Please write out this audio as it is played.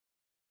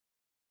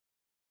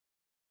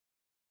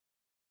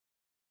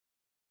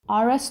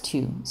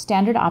RS2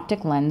 standard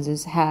optic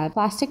lenses have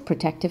plastic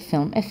protective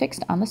film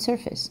affixed on the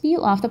surface.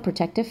 Peel off the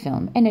protective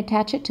film and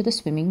attach it to the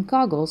swimming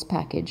goggles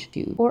package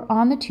tube or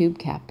on the tube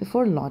cap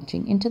before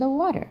launching into the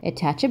water.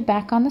 Attach it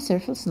back on the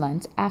surface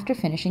lens after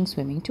finishing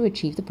swimming to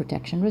achieve the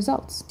protection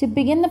results. To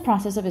begin the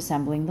process of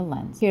assembling the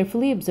lens,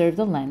 carefully observe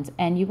the lens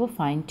and you will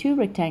find two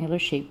rectangular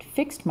shaped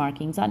fixed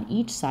markings on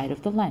each side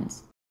of the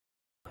lens.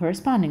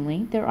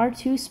 Correspondingly, there are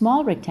two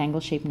small rectangle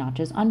shaped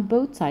notches on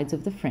both sides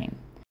of the frame.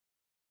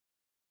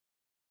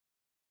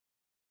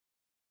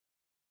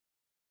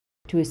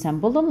 To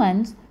assemble the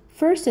lens,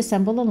 first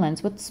assemble the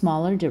lens with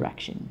smaller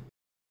direction.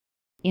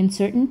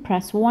 Insert and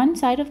press one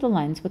side of the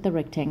lens with a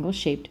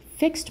rectangle-shaped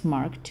fixed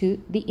mark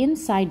to the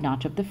inside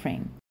notch of the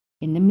frame.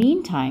 In the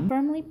meantime,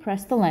 firmly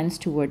press the lens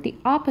toward the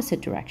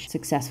opposite direction.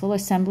 Successful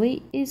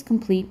assembly is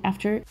complete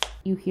after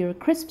you hear a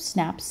crisp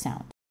snap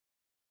sound.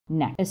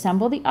 Next,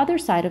 assemble the other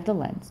side of the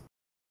lens.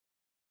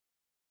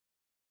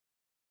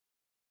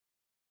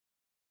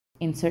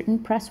 Insert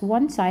and press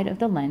one side of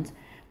the lens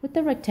with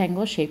the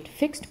rectangle-shaped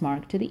fixed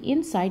mark to the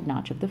inside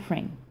notch of the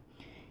frame.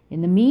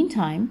 In the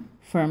meantime,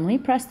 firmly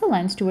press the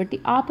lens toward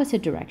the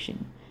opposite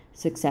direction.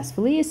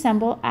 Successfully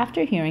assemble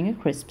after hearing a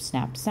crisp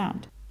snap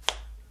sound.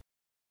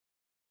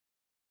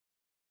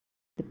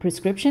 The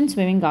prescription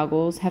swimming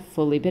goggles have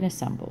fully been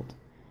assembled.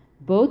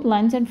 Both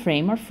lens and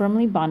frame are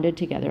firmly bonded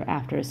together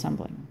after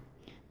assembling.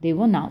 They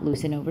will not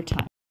loosen over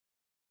time.